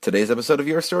Today's episode of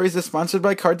Your Stories is sponsored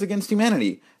by Cards Against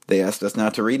Humanity. They asked us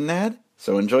not to read an ad,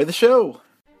 so enjoy the show!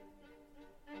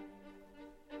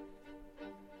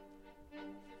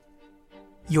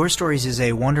 Your Stories is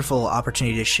a wonderful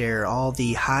opportunity to share all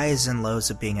the highs and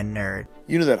lows of being a nerd.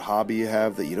 You know that hobby you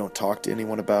have that you don't talk to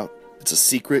anyone about? It's a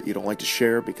secret you don't like to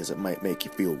share because it might make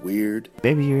you feel weird.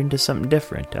 Maybe you're into something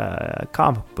different.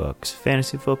 Comic books,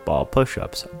 fantasy football,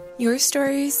 push-ups. Your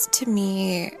Stories, to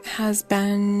me, has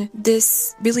been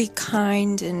this really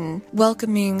kind and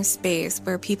welcoming space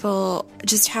where people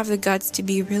just have the guts to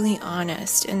be really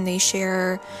honest, and they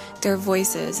share their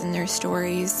voices and their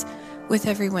stories with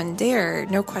everyone there,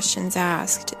 no questions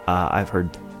asked. I've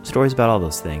heard stories about all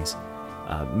those things.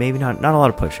 Maybe not a lot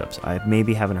of push-ups. I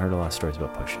maybe haven't heard a lot of stories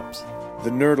about push-ups. The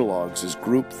Nerdalogs is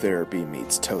group therapy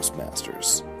meets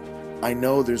Toastmasters. I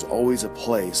know there's always a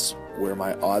place where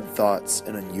my odd thoughts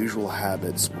and unusual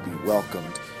habits will be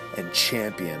welcomed and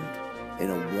championed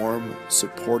in a warm,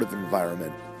 supportive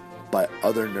environment by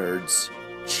other nerds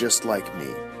just like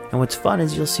me. And what's fun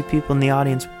is you'll see people in the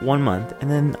audience 1 month, and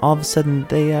then all of a sudden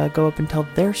they go up and tell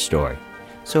their story.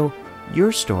 So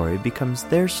your story becomes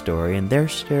their story, and their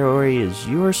story is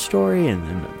your story, and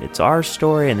then it's our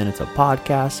story, and then it's a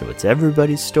podcast, so it's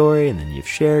everybody's story, and then you've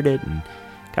shared it, and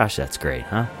gosh, that's great,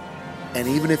 huh? And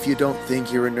even if you don't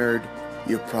think you're a nerd,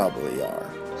 you probably are.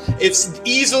 It's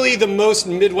easily the most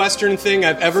Midwestern thing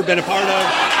I've ever been a part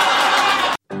of.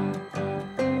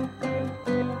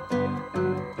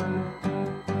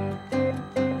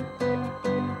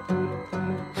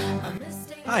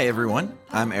 Hi everyone,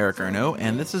 I'm Eric Arnault,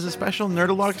 and this is a special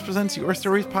Nerdalogs Presents Your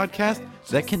Stories podcast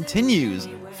that continues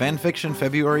Fanfiction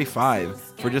February 5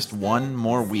 for just one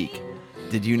more week.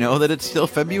 Did you know that it's still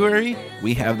February?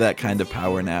 We have that kind of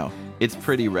power now. It's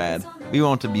pretty rad. We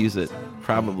won't abuse it,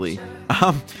 probably.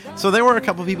 So there were a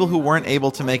couple people who weren't able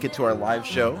to make it to our live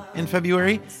show in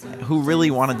February who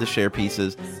really wanted to share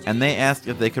pieces, and they asked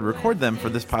if they could record them for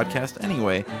this podcast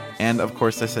anyway. And of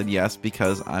course I said yes,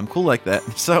 because I'm cool like that.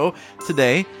 So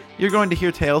today you're going to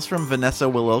hear tales from Vanessa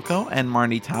Wililko and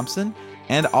Marnie Thompson,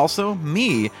 and also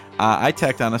me. I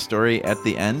tacked on a story at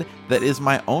the end that is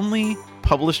my only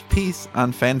published piece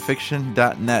on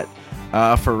fanfiction.net,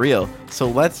 for real. So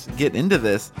let's get into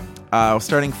this.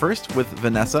 Starting first with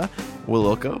Vanessa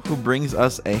Wililko, who brings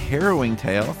us a harrowing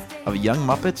tale of young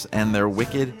Muppets and their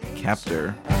wicked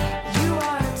captor.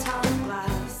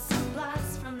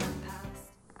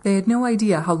 They had no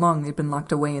idea how long they'd been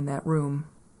locked away in that room.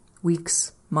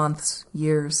 Weeks, months,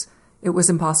 years. It was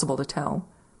impossible to tell.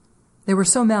 They were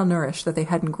so malnourished that they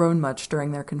hadn't grown much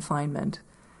during their confinement.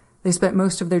 They spent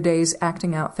most of their days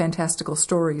acting out fantastical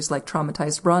stories like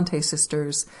traumatized Bronte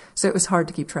sisters, so it was hard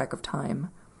to keep track of time.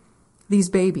 These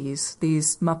babies,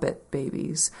 these Muppet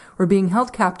babies, were being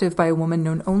held captive by a woman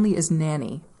known only as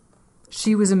Nanny.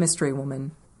 She was a mystery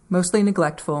woman, mostly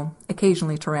neglectful,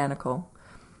 occasionally tyrannical.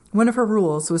 One of her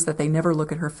rules was that they never look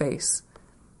at her face.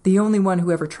 The only one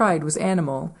who ever tried was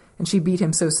Animal, and she beat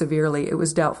him so severely it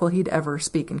was doubtful he'd ever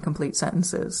speak in complete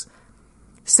sentences.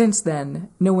 Since then,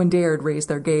 no one dared raise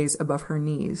their gaze above her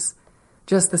knees.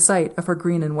 Just the sight of her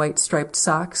green and white striped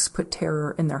socks put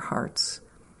terror in their hearts.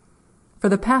 For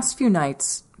the past few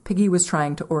nights, Piggy was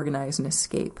trying to organize an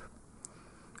escape.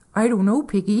 "I don't know,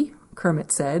 Piggy,"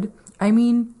 Kermit said. "I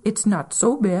mean, it's not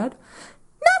so bad."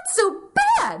 "Not so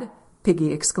bad!"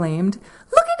 Piggy exclaimed.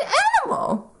 "Look at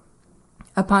Animal!"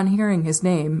 Upon hearing his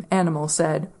name, Animal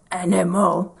said,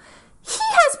 "Animal! He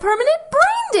has permanent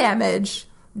brain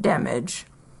damage.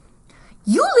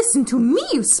 You listen to me,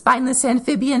 you spineless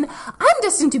amphibian. I'm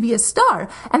destined to be a star,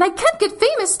 and I can't get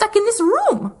famous stuck in this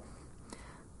room."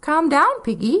 "Calm down,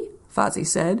 Piggy," Fozzie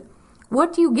said.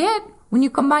 "What do you get when you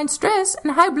combine stress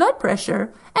and high blood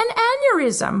pressure? An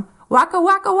aneurysm. Waka,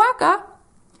 waka, waka."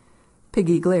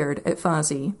 Piggy glared at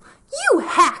Fozzie. "You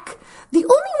hack! The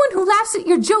only one who laughs at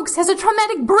your jokes has a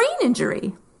traumatic brain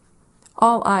injury."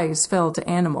 All eyes fell to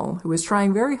Animal, who was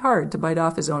trying very hard to bite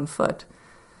off his own foot.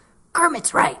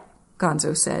 "Kermit's right,"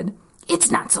 Gonzo said. "It's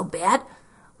not so bad.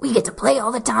 We get to play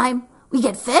all the time. We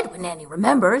get fed when Nanny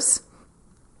remembers."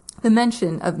 The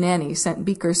mention of Nanny sent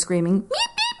Beaker screaming, "Meep,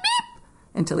 meep, meep,"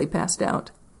 until he passed out.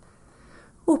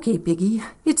 "Okay, Piggy,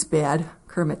 it's bad,"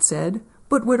 Kermit said.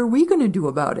 "But what are we going to do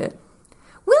about it?"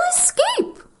 "We'll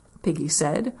escape," Piggy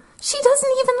said. "She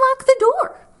doesn't even lock the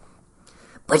door."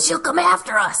 "But she'll come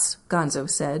after us," Gonzo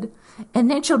said. "And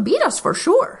then she'll beat us for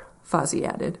sure," Fozzie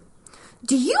added.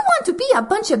 "Do you want to be a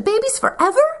bunch of babies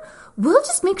forever? We'll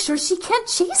just make sure she can't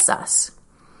chase us."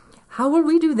 "How will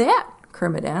we do that?"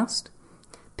 Kermit asked.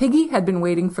 Piggy had been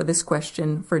waiting for this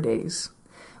question for days.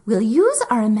 "We'll use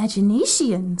our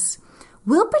imaginations.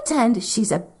 We'll pretend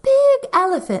she's a big big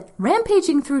elephant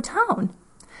rampaging through town.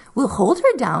 We'll hold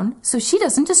her down so she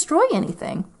doesn't destroy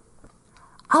anything.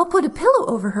 I'll put a pillow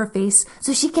over her face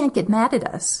so she can't get mad at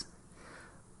us.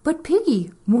 But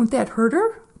Piggy, won't that hurt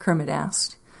her? Kermit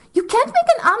asked. You can't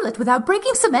make an omelet without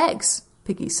breaking some eggs,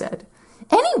 Piggy said.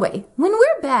 Anyway, when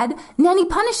we're bad, Nanny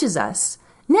punishes us.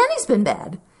 Nanny's been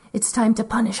bad. It's time to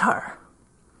punish her.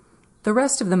 The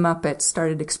rest of the Muppets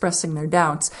started expressing their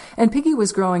doubts, and Piggy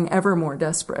was growing ever more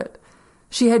desperate.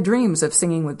 She had dreams of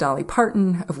singing with Dolly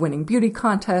Parton, of winning beauty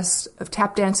contests, of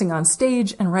tap dancing on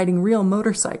stage and riding real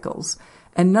motorcycles,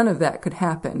 and none of that could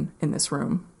happen in this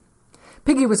room.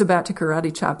 Piggy was about to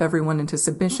karate chop everyone into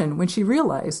submission when she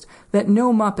realized that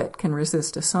no Muppet can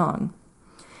resist a song.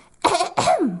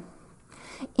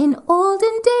 In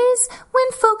olden days,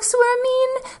 when folks were mean,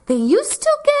 they used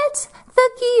to get the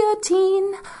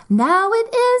guillotine. Now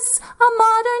it is a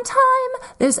modern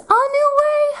time. There's a new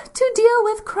way to deal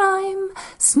with crime.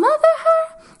 Smother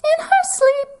her in her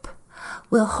sleep.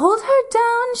 We'll hold her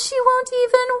down, she won't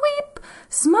even weep.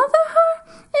 Smother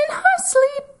her in her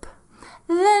sleep.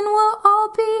 Then we'll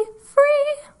all be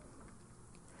free.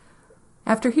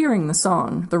 After hearing the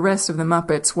song, the rest of the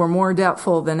Muppets were more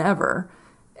doubtful than ever,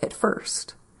 at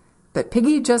first. But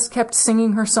Piggy just kept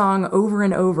singing her song over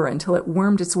and over until it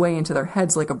wormed its way into their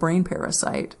heads like a brain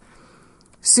parasite.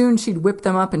 Soon she'd whipped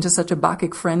them up into such a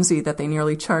Bacchic frenzy that they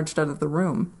nearly charged out of the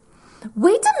room.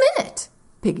 Wait a minute,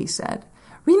 Piggy said.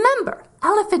 Remember,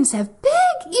 elephants have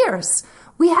big ears.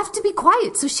 We have to be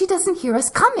quiet so she doesn't hear us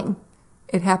coming.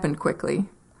 It happened quickly.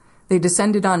 They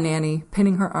descended on Nanny,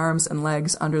 pinning her arms and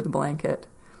legs under the blanket.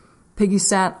 Piggy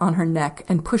sat on her neck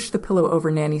and pushed the pillow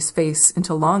over Nanny's face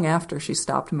until long after she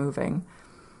stopped moving.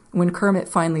 When Kermit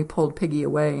finally pulled Piggy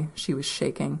away, she was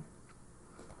shaking.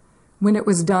 When it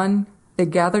was done, they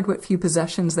gathered what few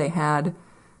possessions they had.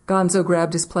 Gonzo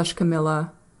grabbed his plush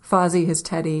Camilla, Fozzie his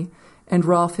teddy, and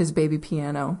Rolf his baby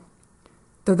piano.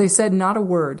 Though they said not a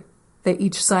word, they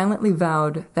each silently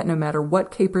vowed that no matter what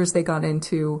capers they got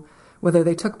into, whether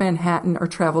they took Manhattan or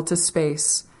traveled to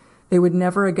space, they would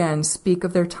never again speak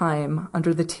of their time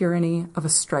under the tyranny of a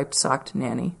striped-socked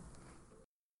nanny.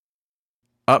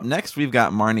 Up next, we've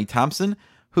got Marnie Thompson,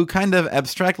 who kind of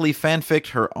abstractly fanficked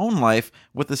her own life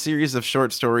with a series of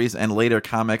short stories and later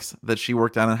comics that she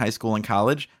worked on in high school and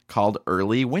college called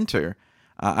Early Winter.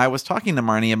 I was talking to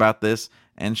Marnie about this,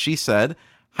 and she said,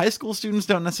 high school students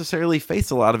don't necessarily face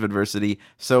a lot of adversity,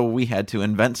 so we had to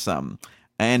invent some.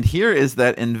 And here is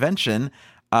that invention.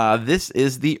 This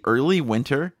is the Early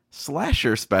Winter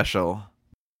Slasher Special.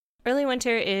 Early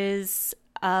Winter is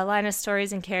a line of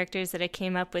stories and characters that I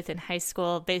came up with in high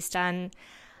school based on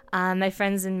my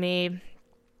friends and me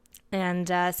and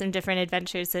some different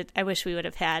adventures that I wish we would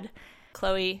have had.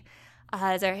 Chloe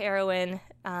is our heroine,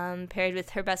 paired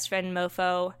with her best friend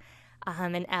Mofo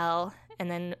and Elle,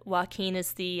 and then Joaquin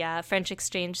is the French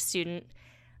exchange student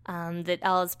that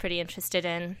Elle is pretty interested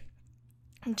in.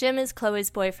 Jim is Chloe's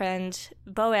boyfriend.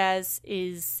 Boaz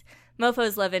is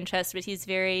Mofo's love interest, but he's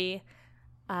very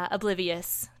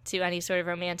oblivious to any sort of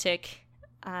romantic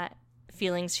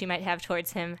feelings she might have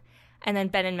towards him. And then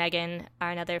Ben and Megan are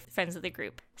another friends of the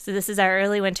group. So this is our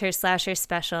Early Winter Slasher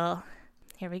Special.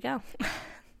 Here we go.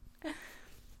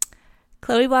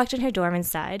 Chloe walked in her dorm and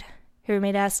sighed. Her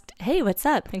roommate asked, "Hey, what's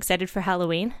up? Excited for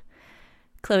Halloween?"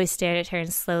 Chloe stared at her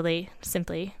and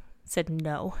simply said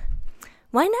no.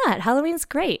 "Why not? Halloween's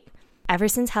great. Ever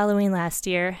since Halloween last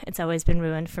year, it's always been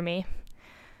ruined for me."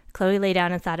 Chloe lay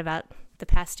down and thought about the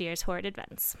past year's horrid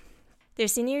events. Their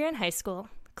senior year in high school,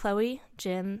 Chloe,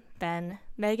 Jim, Ben,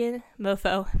 Megan,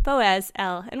 Mofo, Boaz,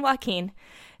 Elle, and Joaquin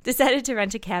decided to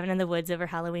rent a cabin in the woods over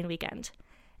Halloween weekend.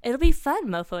 "It'll be fun,"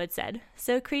 Mofo had said.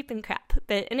 "So creep and crap,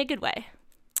 but in a good way."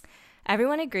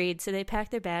 Everyone agreed, so they packed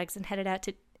their bags and headed out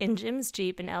in Jim's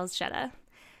Jeep and Elle's Jetta.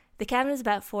 The cabin was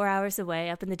about 4 hours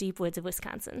away up in the deep woods of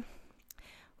Wisconsin.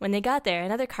 When they got there,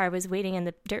 another car was waiting in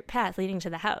the dirt path leading to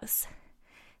the house.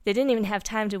 They didn't even have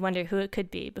time to wonder who it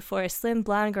could be before a slim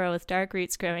blonde girl with dark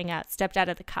roots growing out stepped out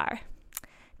of the car.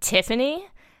 "Tiffany?"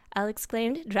 Elle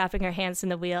exclaimed, dropping her hands from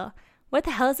the wheel. "What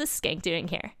the hell is this skank doing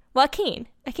here? Joaquin,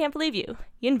 I can't believe you.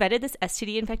 You invited this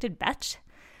STD-infected betch?"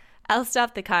 Elle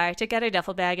stopped the car, took out her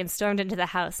duffel bag, and stormed into the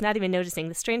house, not even noticing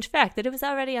the strange fact that it was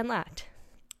already unlocked.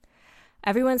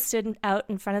 Everyone stood out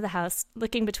in front of the house,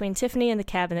 looking between Tiffany and the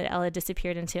cabin that Elle had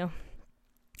disappeared into.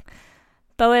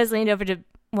 Boaz leaned over to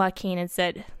Joaquin and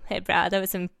said, "Hey, bro, that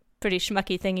was some pretty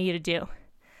schmucky thing of you to do."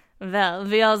 "Well,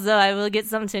 we all know I will get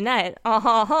some tonight.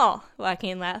 Oh,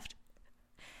 Joaquin laughed.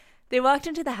 They walked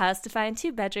into the house to find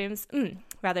 4 bedrooms,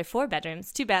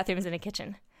 2 bathrooms, and a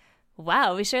kitchen.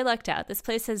 "Wow, we sure lucked out. This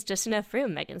place has just enough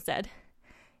room," Megan said.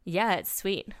 "Yeah, it's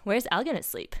sweet. Where's Elle gonna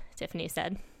sleep?" Tiffany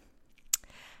said.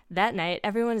 That night,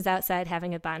 everyone was outside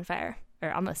having a bonfire,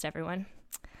 or almost everyone.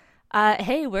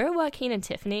 Hey, where are Joaquin and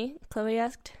Tiffany? Chloe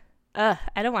asked. I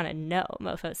don't want to know,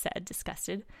 Mofo said,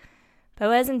 disgusted.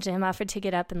 Boaz and Jim offered to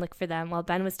get up and look for them while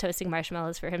Ben was toasting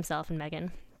marshmallows for himself and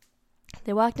Megan.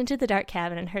 They walked into the dark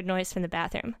cabin and heard noise from the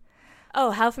bathroom. Oh,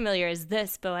 how familiar is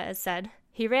this, Boaz said.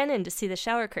 He ran in to see the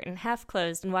shower curtain half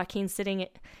closed and Joaquin sitting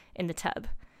in the tub.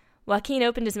 Joaquin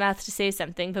opened his mouth to say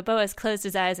something, but Boaz closed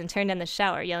his eyes and turned on the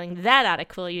shower, yelling, "That ought to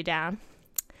cool you down."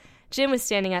 Jim was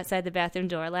standing outside the bathroom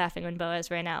door, laughing when Boaz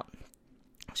ran out.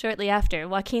 Shortly after,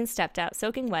 Joaquin stepped out,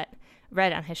 soaking wet,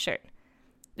 red on his shirt.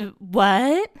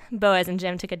 What? Boaz and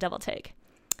Jim took a double take.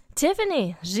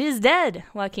 Tiffany, she's dead,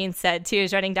 Joaquin said,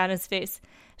 tears running down his face.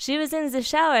 She was in the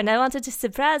shower, and I wanted to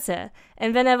surprise her.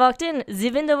 And when I walked in, the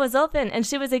window was open, and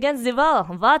she was against the wall,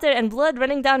 water and blood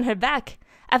running down her back.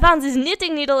 I found this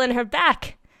knitting needle in her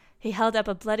back. He held up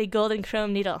a bloody golden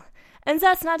chrome needle. And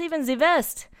that's not even the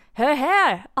best. Her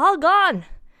hair, all gone.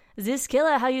 This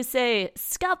killer, how you say,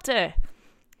 scalped her.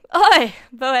 Oi!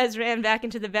 Boaz ran back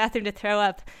into the bathroom to throw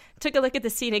up, took a look at the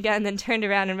scene again, then turned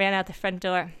around and ran out the front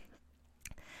door.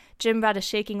 Jim brought a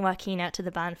shaking Joaquin out to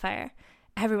the bonfire.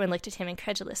 Everyone looked at him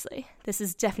incredulously. This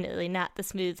is definitely not the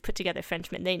smooth, put-together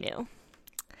Frenchman they knew.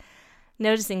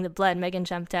 Noticing the blood, Megan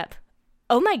jumped up.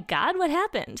 Oh my God, what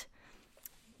happened?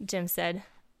 Jim said,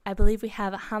 I believe we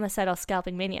have a homicidal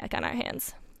scalping maniac on our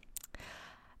hands.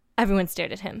 Everyone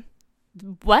stared at him.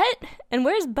 What? And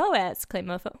where's Boaz? Exclaimed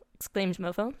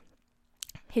Mofo.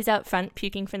 He's out front,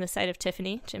 puking from the sight of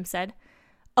Tiffany, Jim said.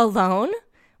 Alone?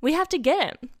 We have to get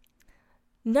him.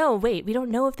 No, wait, we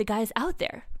don't know if the guy's out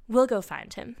there. We'll go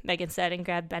find him, Megan said and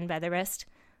grabbed Ben by the wrist.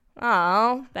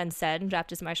 Oh, Ben said and dropped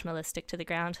his marshmallow stick to the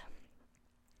ground.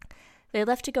 They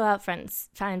left to go out front and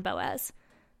find Boaz.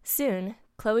 Soon,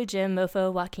 Chloe, Jim,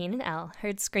 Mofo, Joaquin, and Elle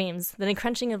heard screams, then a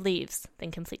crunching of leaves,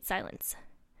 then complete silence.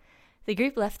 The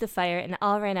group left the fire and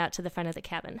all ran out to the front of the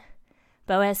cabin.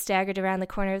 Boaz staggered around the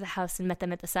corner of the house and met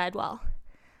them at the side wall.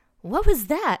 What was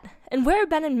that? And where are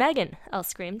Ben and Megan? Elle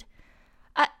screamed.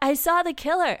 I saw the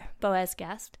killer, Boaz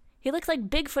gasped. He looks like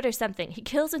Bigfoot or something. He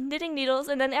kills with knitting needles,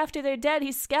 and then after they're dead,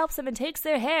 he scalps them and takes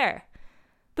their hair.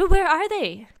 But where are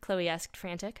they? Chloe asked,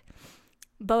 frantic.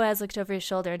 Boaz looked over his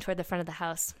shoulder and toward the front of the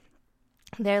house.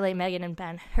 There lay Megan and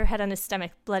Ben, her head on his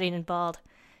stomach, bloodied and bald.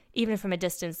 Even from a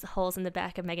distance, the holes in the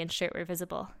back of Megan's shirt were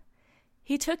visible.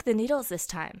 He took the needles this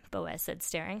time, Boaz said,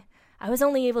 staring. I was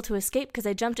only able to escape because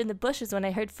I jumped in the bushes when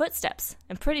I heard footsteps.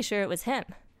 I'm pretty sure it was him.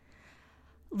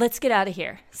 Let's get out of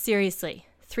here. Seriously.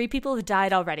 3 people have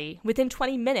died already, within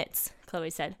 20 minutes, Chloe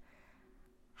said.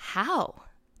 How?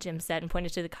 Jim said and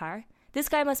pointed to the car. This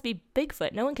guy must be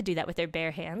Bigfoot. No one could do that with their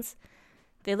bare hands.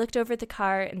 They looked over at the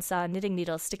car and saw knitting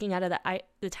needles sticking out of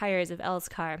the tires of Elle's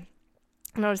car.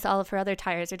 Noticed all of her other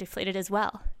tires are deflated as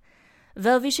well.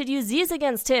 Well, we should use these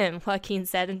against him, Joaquin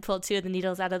said and pulled 2 of the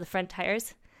needles out of the front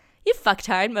tires. You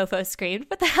fucktard, Mofo screamed.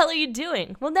 What the hell are you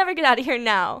doing? We'll never get out of here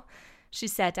now. She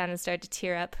sat down and started to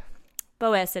tear up.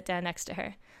 Boaz sat down next to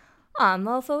her. Aw,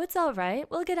 Mofo, it's all right.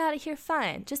 We'll get out of here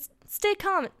fine. Just stay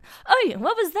calm. Oh,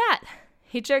 what was that?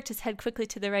 He jerked his head quickly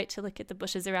to the right to look at the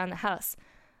bushes around the house.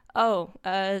 Oh,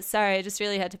 sorry, I just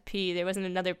really had to pee. There wasn't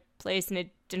another place, and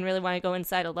I didn't really want to go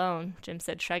inside alone, Jim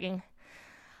said, shrugging.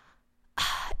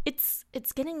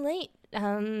 It's getting late.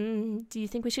 Do you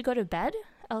think we should go to bed?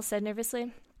 Elle said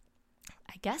nervously.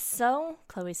 I guess so,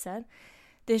 Chloe said.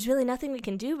 There's really nothing we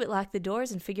can do but lock the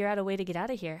doors and figure out a way to get out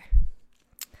of here.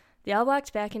 They all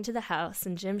walked back into the house,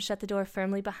 and Jim shut the door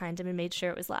firmly behind him and made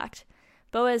sure it was locked.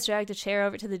 Boaz dragged a chair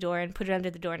over to the door and put it under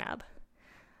the doorknob.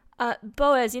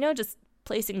 Boaz, just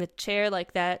placing the chair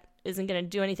like that isn't going to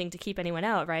do anything to keep anyone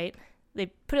out, right? They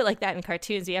put it like that in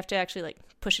cartoons. You have to actually,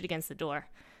 push it against the door.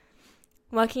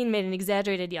 Joaquin made an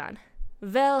exaggerated yawn.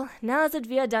 Well, now that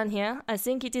we are done here, I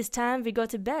think it is time we go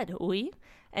to bed, oui?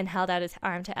 And held out his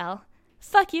arm to Elle.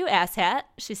 Fuck you, asshat,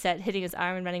 she said, hitting his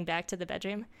arm and running back to the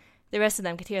bedroom. The rest of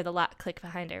them could hear the lock click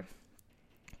behind her.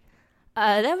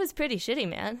 That was pretty shitty,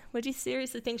 man. What do you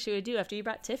seriously think she would do after you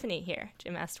brought Tiffany here?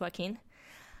 Jim asked Joaquin.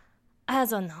 I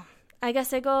don't know. I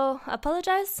guess I go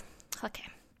apologize? Okay.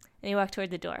 And he walked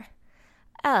toward the door.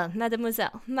 Elle,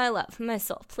 mademoiselle, my love, my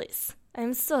soul, please. I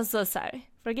am so sorry.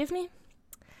 Forgive me?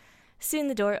 Soon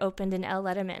the door opened and Elle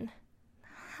let him in.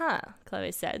 Huh,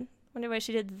 Chloe said. Wonder why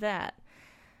she did that.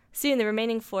 Soon the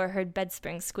remaining 4 heard bed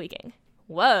springs squeaking.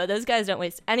 Whoa, those guys don't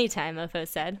waste any time, Mofo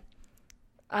said.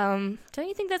 Don't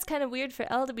you think that's kind of weird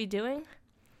for Elle to be doing?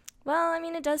 Well, I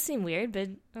mean, it does seem weird, but,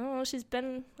 she's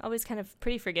been always kind of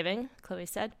pretty forgiving, Chloe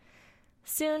said.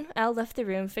 Soon, Elle left the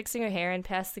room, fixing her hair, and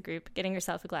passed the group, getting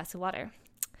herself a glass of water.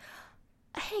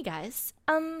 Hey, guys,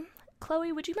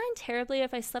 Chloe, would you mind terribly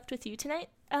if I slept with you tonight?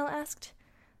 Elle asked.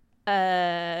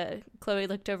 Chloe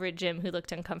looked over at Jim, who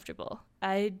looked uncomfortable.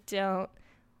 I don't...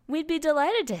 We'd be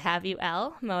delighted to have you,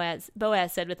 Elle,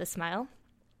 Boaz said with a smile.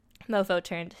 Mofo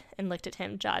turned and looked at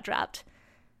him, jaw dropped.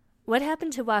 What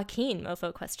happened to Joaquin?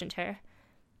 Mofo questioned her.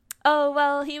 Oh,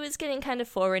 well, he was getting kind of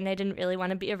forward and I didn't really want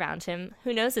to be around him.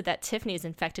 Who knows what that Tiffany's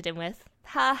infected him with?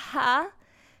 Ha ha!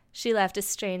 She laughed a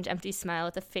strange, empty smile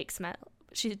with a fake smile.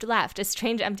 She laughed a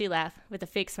strange, empty laugh with a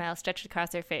fake smile stretched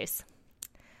across her face.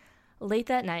 Late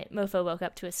that night, Mofo woke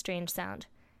up to a strange sound.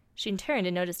 She turned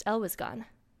and noticed Elle was gone.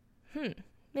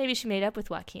 Maybe she made up with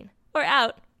Joaquin. Or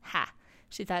out. Ha!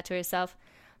 She thought to herself.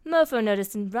 Mofo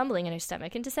noticed a rumbling in her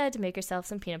stomach and decided to make herself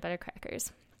some peanut butter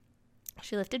crackers.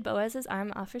 She lifted Boaz's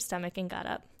arm off her stomach and got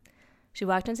up. She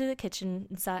walked into the kitchen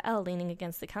and saw Elle leaning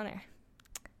against the counter.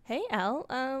 Hey, Elle,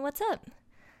 what's up?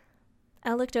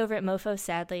 Elle looked over at Mofo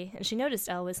sadly, and she noticed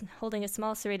Elle was holding a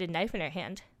small serrated knife in her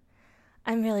hand.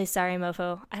 I'm really sorry,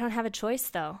 Mofo. I don't have a choice,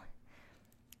 though.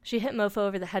 She hit Mofo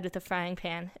over the head with a frying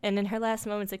pan, and in her last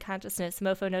moments of consciousness,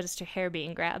 Mofo noticed her hair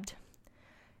being grabbed.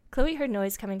 Chloe heard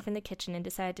noise coming from the kitchen and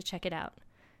decided to check it out.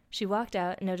 She walked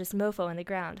out and noticed Mofo on the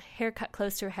ground, hair cut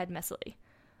close to her head messily.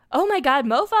 Oh my God,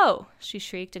 Mofo! She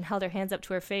shrieked and held her hands up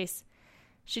to her face.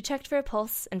 She checked for a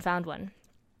pulse and found one.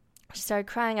 She started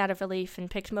crying out of relief and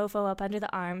picked Mofo up under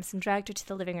the arms and dragged her to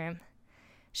the living room.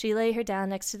 She lay her down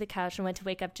next to the couch and went to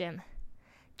wake up Jim.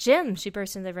 Jim, she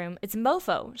burst into the room. It's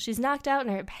Mofo. She's knocked out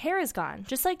and her hair is gone,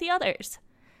 just like the others.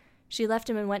 She left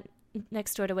him and went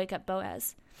next door to wake up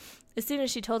Boaz. As soon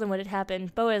as she told him what had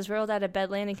happened, Boaz rolled out of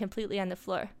bed, landing completely on the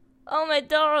floor. Oh, my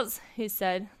dolls, he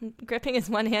said, gripping his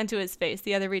one hand to his face,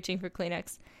 the other reaching for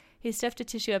Kleenex. He stuffed a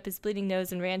tissue up his bleeding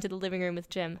nose and ran to the living room with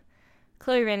Jim.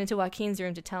 Chloe ran into Joaquin's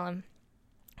room to tell him.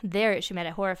 There she met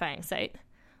a horrifying sight.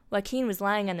 Joaquin was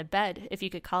lying on the bed, if you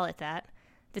could call it that.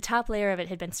 The top layer of it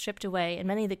had been stripped away, and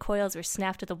many of the coils were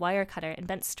snapped with a wire cutter and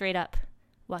bent straight up.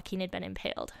 Joaquin had been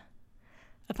impaled.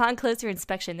 Upon closer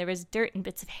inspection, there was dirt and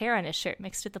bits of hair on his shirt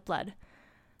mixed with the blood.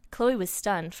 Chloe was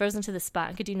stunned, frozen to the spot,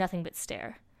 and could do nothing but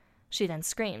stare. She then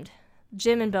screamed.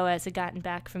 Jim and Boaz had gotten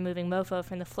back from moving Mofo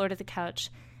from the floor to the couch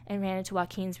and ran into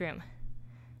Joaquin's room.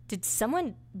 Did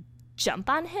someone jump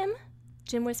on him?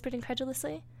 Jim whispered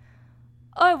incredulously.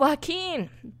 Oh, Joaquin!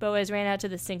 Boaz ran out to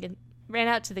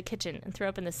the kitchen and threw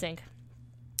open the sink.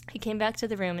 He came back to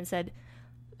the room and said,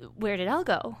 Where did Elle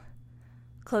go?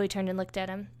 Chloe turned and looked at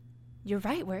him. You're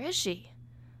right, where is she?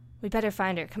 We better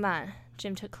find her, come on.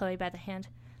 Jim took Chloe by the hand.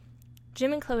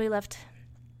 Jim and Chloe left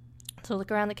to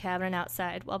look around the cabin and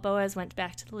outside, while Boaz went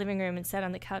back to the living room and sat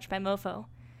on the couch by Mofo.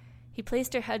 He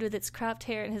placed her head with its cropped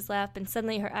hair in his lap, and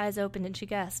suddenly her eyes opened and she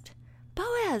gasped.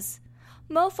 Boaz!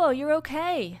 Mofo, you're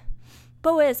okay!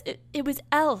 Boaz, it was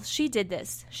Elle. She did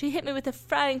this. She hit me with a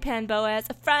frying pan, Boaz,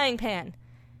 a frying pan.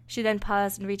 She then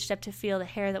paused and reached up to feel the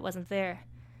hair that wasn't there.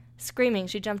 Screaming,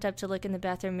 she jumped up to look in the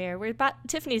bathroom mirror, where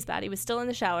Tiffany's body was still in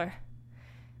the shower.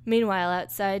 Meanwhile,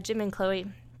 outside, Jim and Chloe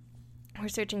were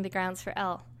searching the grounds for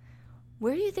Elle.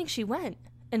 Where do you think she went?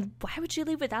 And why would she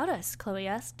leave without us? Chloe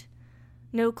asked.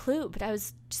 No clue, but I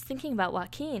was just thinking about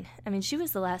Joaquin. I mean, she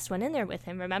was the last one in there with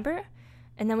him, remember?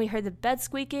 And then we heard the bed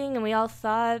squeaking, and we all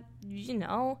thought,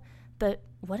 but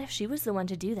what if she was the one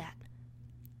to do that?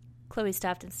 Chloe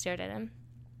stopped and stared at him.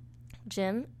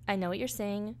 Jim, I know what you're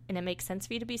saying, and it makes sense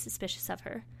for you to be suspicious of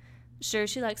her. Sure,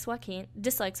 she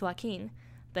dislikes Joaquin,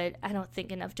 but I don't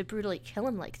think enough to brutally kill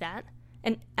him like that.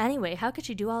 And anyway, how could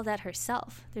she do all that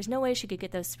herself? There's no way she could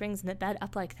get those springs in the bed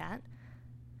up like that.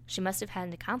 She must have had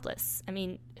an accomplice. I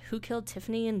mean, who killed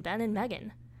Tiffany and Ben and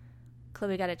Megan?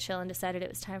 Chloe got a chill and decided it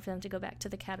was time for them to go back to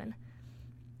the cabin.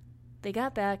 They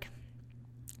got back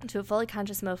to a fully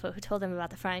conscious Mofo who told them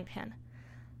about the frying pan.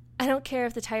 I don't care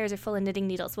if the tires are full of knitting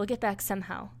needles. We'll get back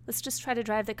somehow. Let's just try to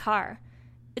drive the car.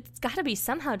 It's got to be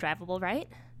somehow drivable, right?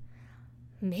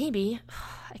 Maybe.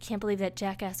 I can't believe that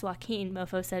jackass Joaquin,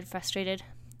 Mofo said, frustrated.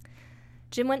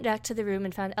 Jim went back to the room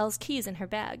and found Elle's keys in her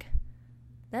bag.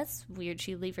 That's weird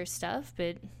she'd leave her stuff,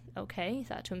 but okay, he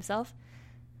thought to himself.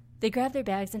 They grabbed their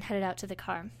bags and headed out to the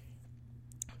car.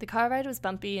 The car ride was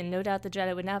bumpy, and no doubt the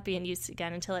Jetta would not be in use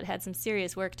again until it had some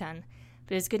serious work done,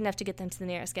 but it was good enough to get them to the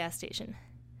nearest gas station.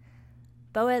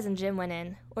 Boaz and Jim went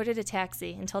in, ordered a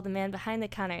taxi, and told the man behind the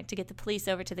counter to get the police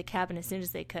over to the cabin as soon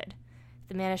as they could.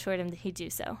 The man assured him that he'd do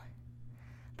so.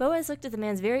 Boaz looked at the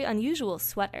man's very unusual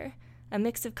sweater, a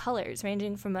mix of colors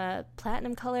ranging from a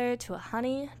platinum color to a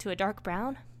honey to a dark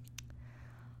brown.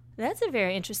 That's a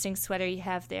very interesting sweater you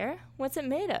have there. What's it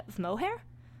made of? Mohair?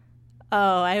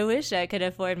 Oh, I wish I could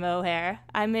afford mohair.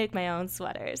 I make my own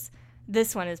sweaters.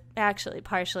 This one is actually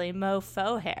partially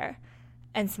mofo hair.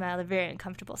 And smiled a very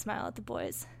uncomfortable smile at the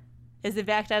boys. As they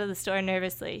backed out of the store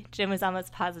nervously, Jim was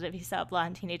almost positive he saw a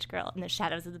blonde teenage girl in the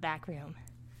shadows of the back room.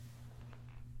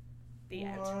 The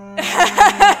end.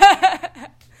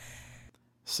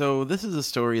 So this is a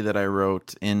story that I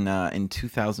wrote in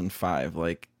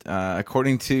 2005,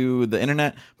 according to the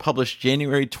internet, published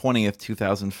January 20th,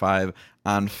 2005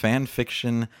 on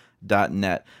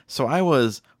fanfiction.net. So I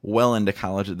was well into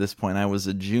college at this point. I was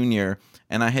a junior,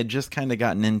 and I had just kind of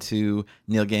gotten into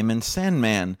Neil Gaiman's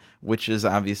Sandman, which is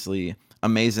obviously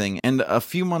amazing. And a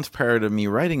few months prior to me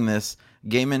writing this,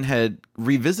 Gaiman had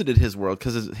revisited his world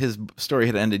because his story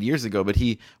had ended years ago, but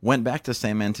he went back to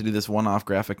Sandman to do this one-off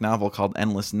graphic novel called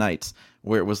Endless Nights,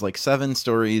 where it was like 7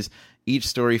 stories, each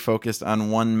story focused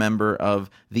on one member of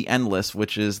the Endless,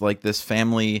 which is like this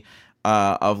family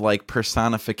of like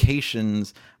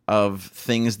personifications of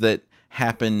things that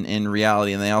happen in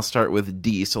reality, and they all start with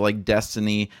D. So like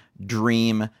Destiny,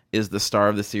 Dream is the star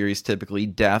of the series, typically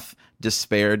Death,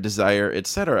 Despair, Desire,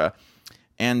 etc.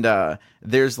 And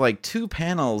there's like 2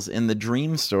 panels in the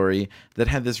Dream story that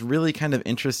had this really kind of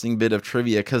interesting bit of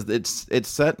trivia, because it's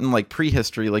set in like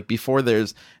prehistory, like before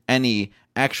there's any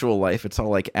actual life. It's all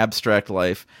like abstract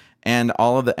life, and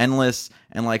all of the Endless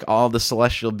and like all the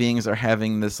celestial beings are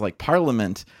having this like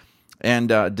parliament, and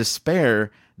Despair,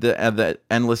 the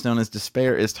Endless known as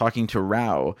Despair, is talking to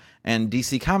Rao, and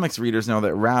DC Comics readers know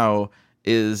that Rao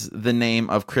is the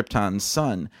name of Krypton's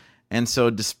son, and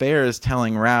so Despair is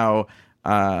telling Rao.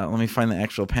 Let me find the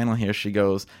actual panel here. She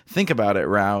goes, "Think about it,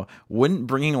 Rao. Wouldn't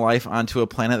bringing life onto a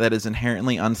planet that is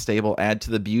inherently unstable add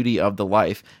to the beauty of the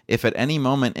life? If at any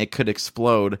moment it could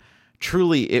explode,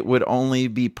 truly it would only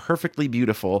be perfectly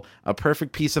beautiful, a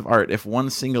perfect piece of art if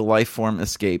one single life form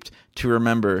escaped, to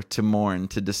remember, to mourn,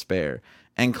 to despair."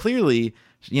 And clearly,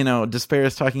 Despair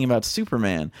is talking about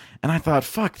Superman. And I thought,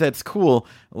 fuck, that's cool.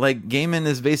 Like, Gaiman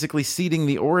is basically seeding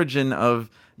the origin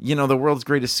of, the world's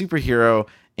greatest superhero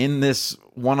in this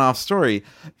one-off story.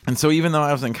 And so even though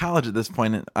I was in college at this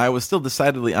point, I was still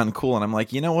decidedly uncool. And I'm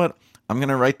like, you know what? I'm going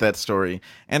to write that story.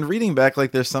 And reading back,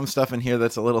 like, there's some stuff in here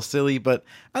that's a little silly, but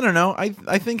I don't know. I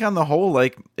think on the whole,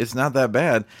 like, it's not that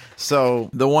bad. So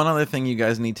the one other thing you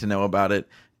guys need to know about it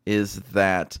is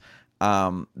that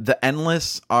the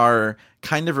Endless are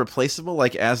kind of replaceable.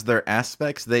 Like, as their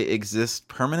aspects, they exist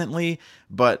permanently,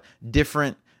 but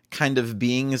different kind of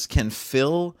beings can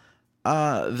fill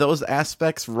those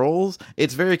aspects roles.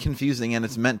 It's very confusing, and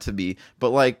it's meant to be.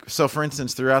 But like, so for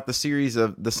instance, throughout the series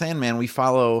of The Sandman, we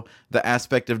follow the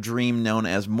aspect of Dream known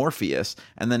as Morpheus,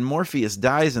 and then Morpheus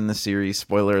dies in the series,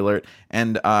 spoiler alert,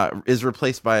 and is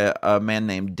replaced by a man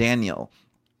named Daniel.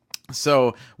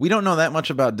 So we don't know that much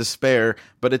about Despair,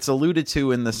 but it's alluded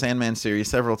to in the Sandman series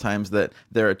several times that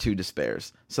there are 2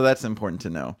 Despairs. So that's important to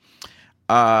know.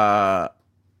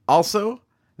 Also,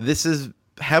 this is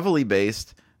heavily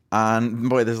based on,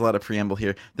 boy, there's a lot of preamble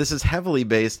here. This is heavily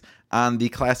based on the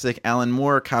classic Alan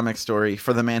Moore comic story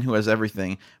For the Man Who Has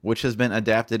Everything, which has been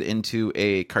adapted into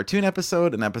a cartoon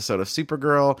episode, an episode of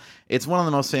Supergirl. It's one of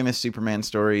the most famous Superman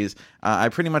stories. I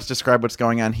pretty much describe what's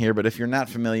going on here, but if you're not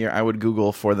familiar, I would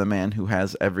Google For the Man Who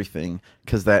Has Everything,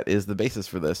 because that is the basis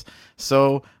for this.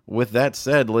 So with that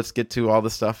said, let's get to all the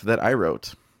stuff that I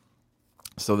wrote.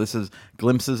 So this is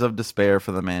Glimpses of Despair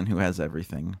for the Man Who Has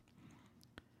Everything.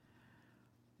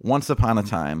 Once upon a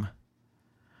time,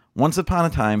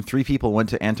 3 people went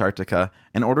to Antarctica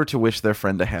in order to wish their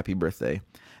friend a happy birthday.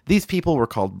 These people were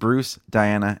called Bruce,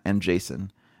 Diana, and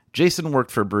Jason. Jason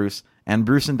worked for Bruce, and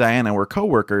Bruce and Diana were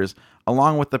co-workers,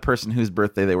 along with the person whose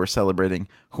birthday they were celebrating,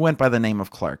 who went by the name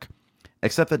of Clark.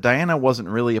 Except that Diana wasn't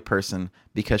really a person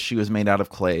because she was made out of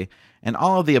clay, and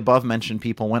all of the above-mentioned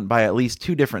people went by at least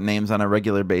 2 different names on a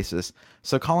regular basis,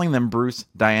 so calling them Bruce,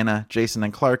 Diana, Jason,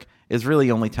 and Clark is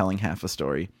really only telling half a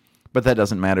story. But that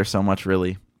doesn't matter so much,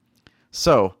 really.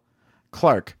 So,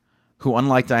 Clark, who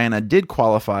unlike Diana did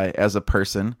qualify as a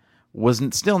person, was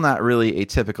still not really a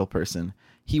typical person.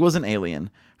 He was an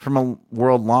alien, from a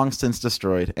world long since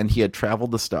destroyed, and he had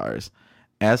traveled the stars.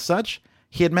 As such,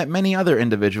 he had met many other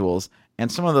individuals,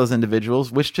 and some of those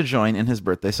individuals wished to join in his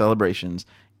birthday celebrations,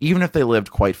 even if they lived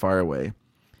quite far away.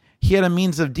 He had a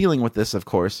means of dealing with this, of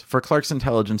course, for Clark's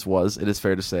intelligence was, it is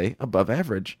fair to say, above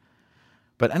average.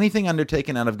 But anything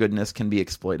undertaken out of goodness can be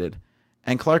exploited,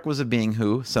 and Clark was a being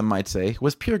who, some might say,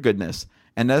 was pure goodness,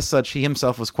 and as such he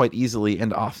himself was quite easily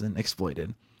and often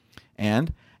exploited.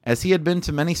 And, as he had been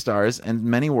to many stars and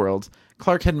many worlds,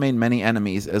 Clark had made many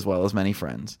enemies as well as many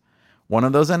friends. One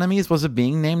of those enemies was a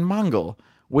being named Mongol,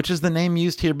 which is the name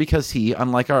used here because he,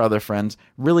 unlike our other friends,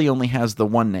 really only has the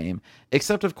one name,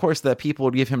 except of course that people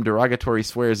would give him derogatory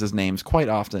swears as names quite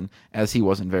often, as he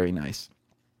wasn't very nice.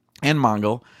 And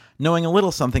Mongol, knowing a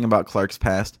little something about Clark's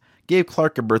past, gave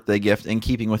Clark a birthday gift in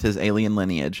keeping with his alien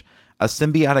lineage, a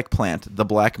symbiotic plant, the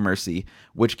Black Mercy,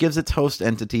 which gives its host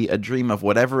entity a dream of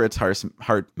whatever its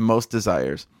heart most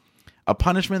desires. A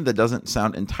punishment that doesn't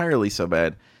sound entirely so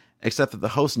bad, except that the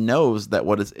host knows that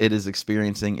what it is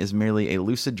experiencing is merely a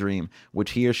lucid dream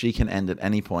which he or she can end at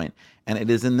any point, and it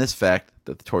is in this fact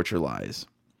that the torture lies.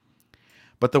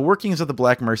 But the workings of the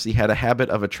Black Mercy had a habit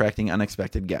of attracting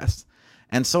unexpected guests,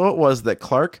 and so it was that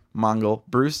Clark, Mongol,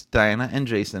 Bruce, Diana, and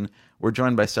Jason were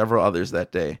joined by several others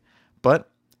that day.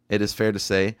 But, it is fair to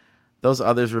say, those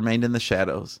others remained in the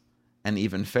shadows, and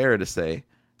even fairer to say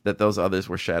that those others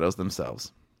were shadows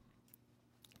themselves.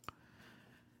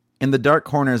 In the dark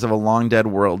corners of a long-dead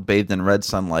world bathed in red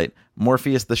sunlight,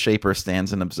 Morpheus the Shaper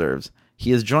stands and observes.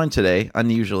 He is joined today,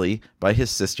 unusually, by his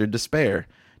sister Despair.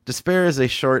 Despair is a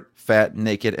short, fat,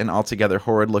 naked, and altogether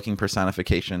horrid-looking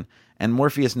personification, and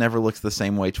Morpheus never looks the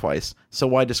same way twice, so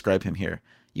why describe him here?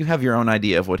 You have your own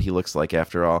idea of what he looks like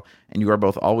after all, and you are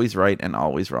both always right and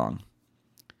always wrong.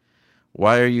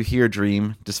 Why are you here,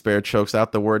 Dream? Despair chokes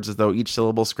out the words as though each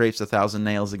syllable scrapes 1,000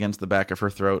 nails against the back of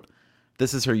her throat.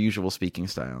 This is her usual speaking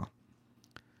style.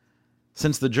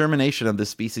 Since the germination of this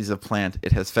species of plant,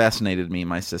 it has fascinated me,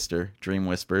 my sister, Dream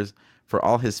whispers, for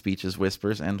all his speech is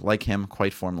whispers, and, like him,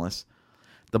 quite formless.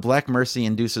 The Black Mercy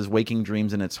induces waking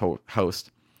dreams in its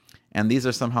host, and these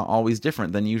are somehow always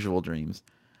different than usual dreams.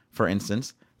 For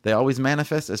instance, they always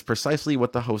manifest as precisely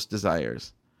what the host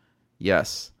desires.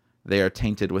 Yes, they are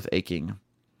tainted with aching.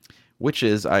 Which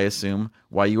is, I assume,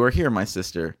 why you are here, my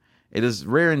sister. It is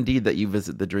rare indeed that you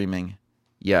visit the dreaming.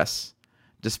 Yes.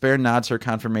 Despair nods her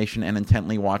confirmation and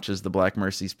intently watches the Black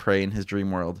Mercy's prey in his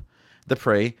dream world. The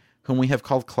prey, whom we have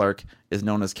called Clark, is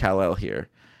known as Kal-El here,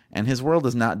 and his world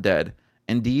is not dead.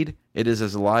 Indeed, it is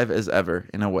as alive as ever,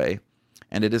 in a way,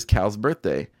 and it is Cal's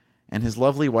birthday, and his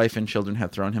lovely wife and children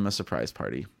have thrown him a surprise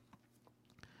party.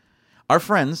 Our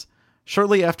friends,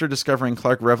 shortly after discovering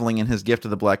Clark reveling in his gift to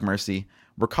the Black Mercy,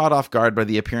 were caught off guard by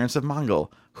the appearance of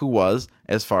Mongol, who was,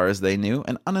 as far as they knew,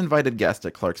 an uninvited guest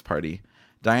at Clark's party.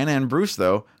 Diana and Bruce,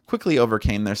 though, quickly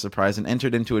overcame their surprise and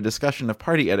entered into a discussion of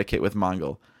party etiquette with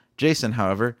Mongol. Jason,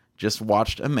 however, just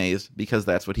watched amazed, because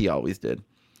that's what he always did.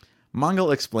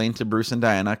 Mongol explained to Bruce and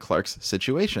Diana Clark's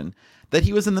situation, that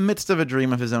he was in the midst of a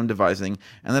dream of his own devising,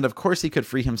 and that of course he could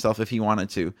free himself if he wanted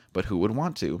to, but who would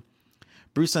want to?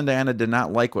 Bruce and Diana did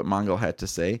not like what Mongol had to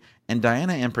say, and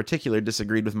Diana in particular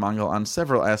disagreed with Mongol on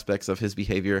several aspects of his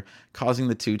behavior, causing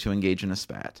the two to engage in a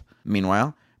spat.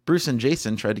 Meanwhile, Bruce and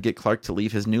Jason tried to get Clark to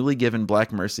leave his newly given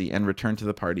Black Mercy and return to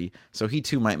the party, so he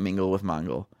too might mingle with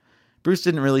Mongol. Bruce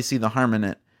didn't really see the harm in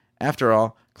it. After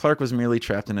all, Clark was merely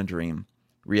trapped in a dream.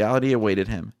 Reality awaited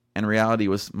him, and reality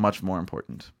was much more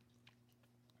important.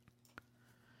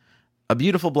 A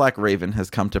beautiful black raven has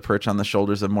come to perch on the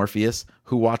shoulders of Morpheus,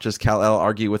 who watches Kal-El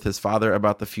argue with his father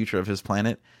about the future of his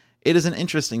planet. It is an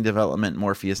interesting development,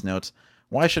 Morpheus notes.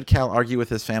 Why should Kal argue with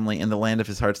his family in the land of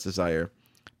his heart's desire?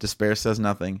 Despair says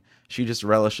nothing. She just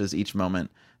relishes each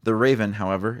moment. The raven,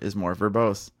 however, is more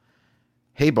verbose.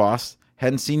 Hey, boss.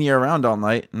 Hadn't seen you around all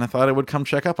night, and I thought I would come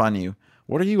check up on you.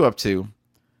 What are you up to?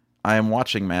 I am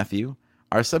watching, Matthew.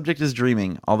 Our subject is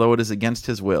dreaming, although it is against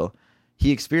his will.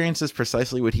 He experiences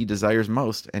precisely what he desires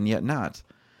most, and yet not.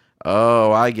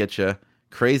 Oh, I getcha.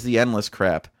 Crazy endless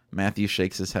crap. Matthew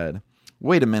shakes his head.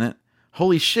 Wait a minute.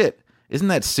 Holy shit. Isn't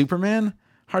that Superman?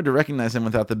 Hard to recognize him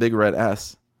without the big red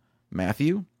S.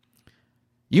 Matthew?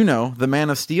 You know, the Man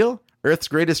of Steel, Earth's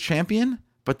greatest champion?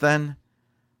 But then,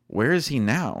 where is he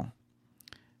now?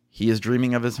 He is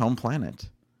dreaming of his home planet.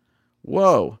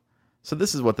 Whoa. So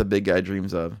this is what the big guy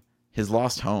dreams of. His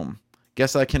lost home.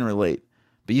 Guess I can relate.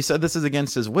 But you said this is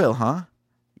against his will, huh?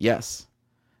 Yes.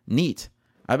 Neat.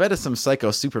 I bet it's some psycho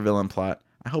supervillain plot.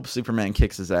 I hope Superman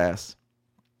kicks his ass.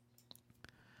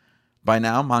 By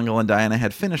now, Mongol and Diana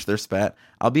had finished their spat,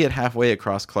 albeit halfway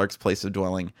across Clark's place of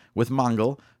dwelling, with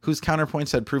Mongol, whose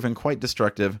counterpoints had proven quite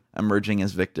destructive, emerging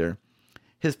as victor.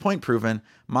 His point proven,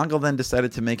 Mongol then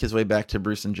decided to make his way back to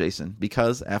Bruce and Jason,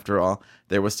 because, after all,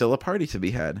 there was still a party to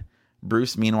be had.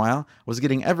 Bruce, meanwhile, was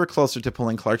getting ever closer to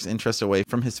pulling Clark's interest away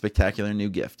from his spectacular new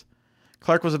gift.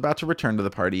 Clark was about to return to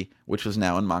the party, which was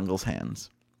now in Mongol's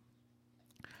hands.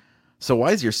 So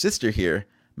why's your sister here?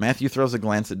 Matthew throws a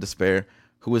glance at Despair,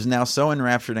 who was now so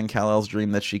enraptured in Kal-El's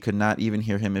dream that she could not even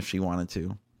hear him if she wanted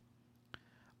to.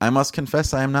 I must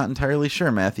confess I am not entirely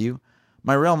sure, Matthew.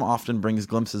 My realm often brings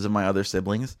glimpses of my other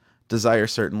siblings, desire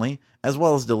certainly, as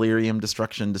well as delirium,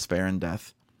 destruction, despair, and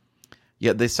death.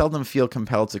 Yet they seldom feel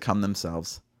compelled to come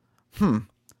themselves.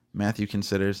 Matthew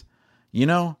considers. You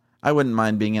know, I wouldn't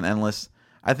mind being an endless.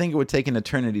 I think it would take an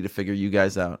eternity to figure you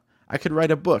guys out. I could write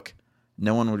a book.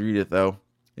 No one would read it, though.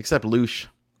 Except Lush.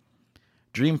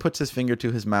 Dream puts his finger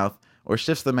to his mouth, or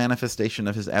shifts the manifestation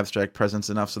of his abstract presence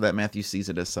enough so that Matthew sees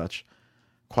it as such.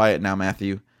 Quiet now,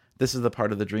 Matthew. This is the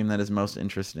part of the dream that is most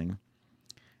interesting.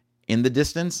 In the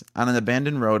distance, on an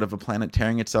abandoned road of a planet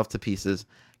tearing itself to pieces,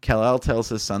 Kal-El tells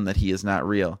his son that he is not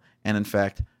real, and in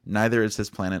fact, neither is his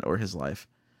planet or his life.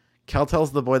 Kal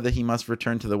tells the boy that he must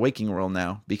return to the waking world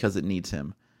now, because it needs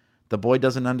him. The boy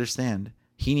doesn't understand.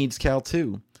 He needs Kal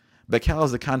too. But Kal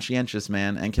is a conscientious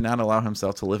man and cannot allow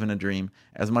himself to live in a dream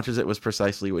as much as it was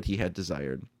precisely what he had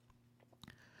desired.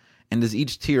 And as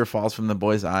each tear falls from the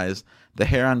boy's eyes, the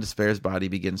hair on Despair's body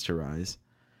begins to rise.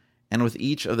 And with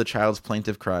each of the child's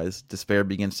plaintive cries, Despair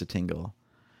begins to tingle.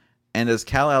 And as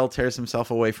Kal-El tears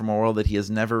himself away from a world that he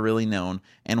has never really known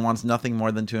and wants nothing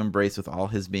more than to embrace with all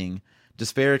his being,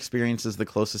 Despair experiences the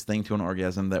closest thing to an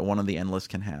orgasm that one of the Endless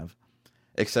can have.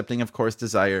 Excepting, of course,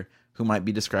 Desire, who might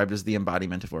be described as the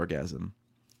embodiment of orgasm.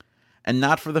 And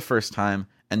not for the first time,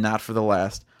 and not for the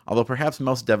last, although perhaps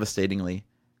most devastatingly,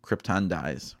 Krypton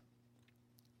dies.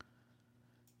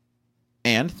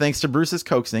 And, thanks to Bruce's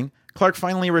coaxing, Clark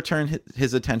finally returned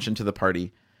his attention to the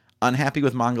party. Unhappy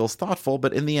with Mongel's thoughtful,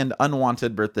 but in the end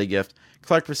unwanted birthday gift,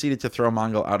 Clark proceeded to throw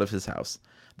Mongel out of his house.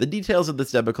 The details of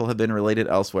this debacle have been related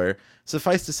elsewhere.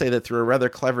 Suffice to say that through a rather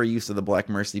clever use of the Black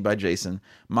Mercy by Jason,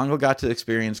 Mongel got to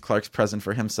experience Clark's present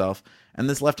for himself, and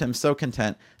this left him so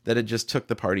content that it just took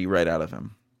the party right out of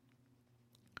him.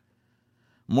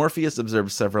 Morpheus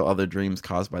observed several other dreams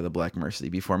caused by the Black Mercy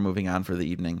before moving on for the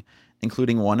evening,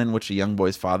 including one in which a young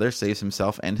boy's father saves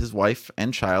himself and his wife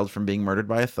and child from being murdered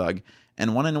by a thug,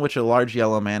 and one in which a large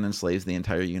yellow man enslaves the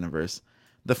entire universe.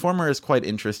 The former is quite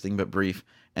interesting but brief,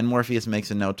 and Morpheus makes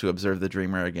a note to observe the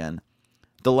dreamer again.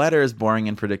 The latter is boring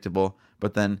and predictable,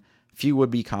 but then, few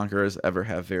would-be conquerors ever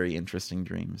have very interesting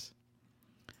dreams.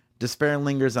 Despair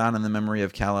lingers on in the memory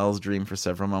of Kal-El's dream for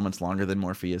several moments longer than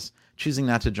Morpheus, choosing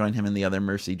not to join him in the other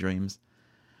Mercy dreams.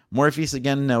 Morpheus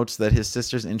again notes that his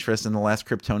sister's interest in the last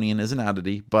Kryptonian is an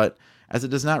oddity, but, as it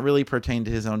does not really pertain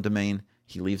to his own domain,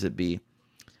 he leaves it be.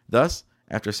 Thus,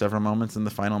 after several moments in the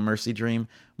final Mercy dream,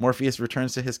 Morpheus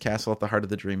returns to his castle at the heart of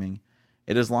the dreaming.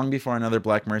 It is long before another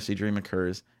Black Mercy dream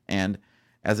occurs, and,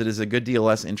 as it is a good deal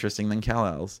less interesting than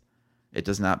Kal-El's, it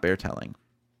does not bear telling.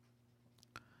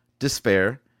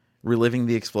 Despair, reliving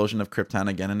the explosion of Krypton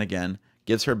again and again,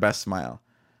 gives her best smile,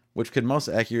 which could most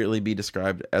accurately be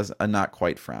described as a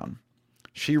not-quite frown.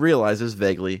 She realizes,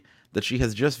 vaguely, that she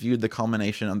has just viewed the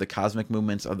culmination of the cosmic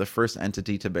movements of the first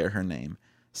entity to bear her name.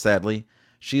 Sadly,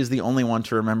 she is the only one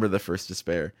to remember the first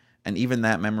Despair, and even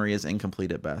that memory is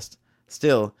incomplete at best.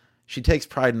 Still, she takes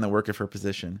pride in the work of her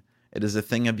position. It is a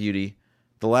thing of beauty.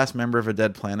 The last member of a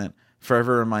dead planet,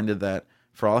 forever reminded that,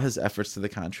 for all his efforts to the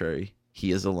contrary,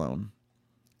 he is alone.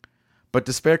 But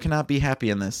Despair cannot be happy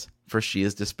in this, for she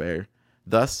is Despair.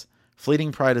 Thus,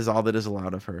 fleeting pride is all that is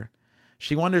allowed of her.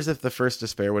 She wonders if the first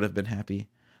Despair would have been happy.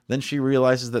 Then she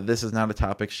realizes that this is not a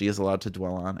topic she is allowed to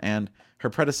dwell on, and, her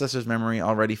predecessor's memory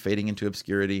already fading into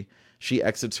obscurity, she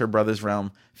exits her brother's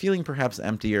realm, feeling perhaps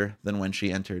emptier than when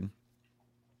she entered.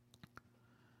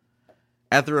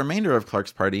 At the remainder of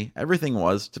Clark's party, everything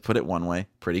was, to put it one way,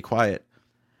 pretty quiet.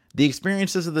 The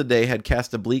experiences of the day had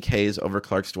cast a bleak haze over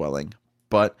Clark's dwelling,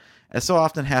 but, as so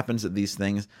often happens at these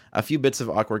things, a few bits of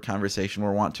awkward conversation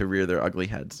were wont to rear their ugly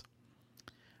heads.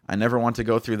 "I never want to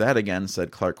go through that again,"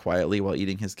 said Clark quietly while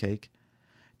eating his cake.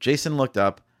 Jason looked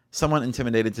up, somewhat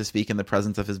intimidated to speak in the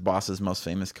presence of his boss's most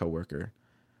famous coworker.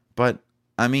 "But,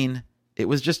 I mean, it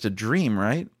was just a dream,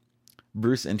 right?"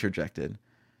 Bruce interjected.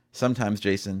 "Sometimes,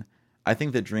 Jason, I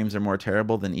think that dreams are more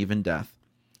terrible than even death.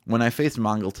 When I faced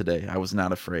Mongol today, I was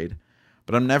not afraid,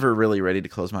 but I'm never really ready to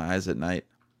close my eyes at night."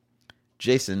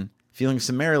 Jason, feeling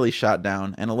summarily shot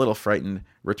down and a little frightened,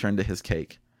 returned to his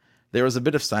cake. There was a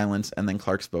bit of silence, and then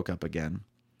Clark spoke up again.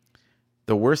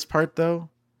 "The worst part, though?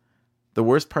 The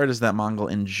worst part is that Mongol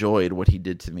enjoyed what he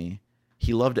did to me.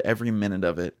 He loved every minute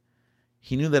of it.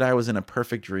 He knew that I was in a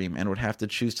perfect dream and would have to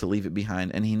choose to leave it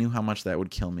behind, and he knew how much that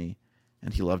would kill me,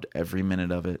 and he loved every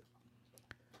minute of it."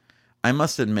 "I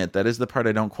must admit, that is the part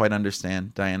I don't quite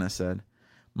understand," Diana said.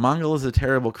 "Mongol is a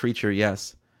terrible creature,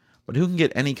 yes, but who can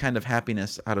get any kind of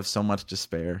happiness out of so much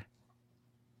despair?"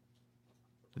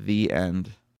 The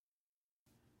end.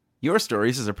 Your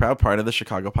Stories is a proud part of the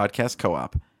Chicago Podcast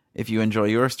Co-op. If you enjoy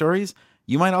Your Stories,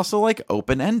 you might also like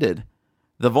Open Ended,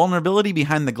 the vulnerability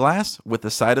behind the glass with a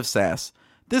side of sass.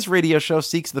 This radio show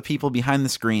seeks the people behind the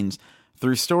screens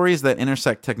through stories that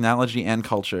intersect technology and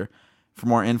culture. For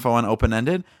more info on Open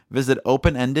Ended, visit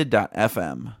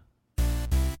openended.fm.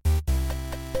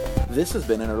 This has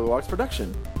been a Nerdalogs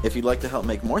production. If you'd like to help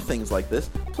make more things like this,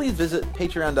 please visit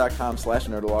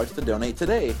patreon.com/Nerdalogs to donate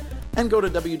today. and go to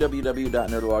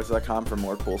www.nerdalogs.com for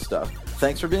more cool stuff.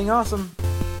 Thanks for being awesome.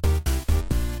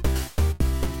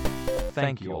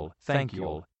 Thank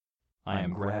you. I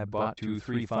am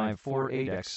GrabBot23548X.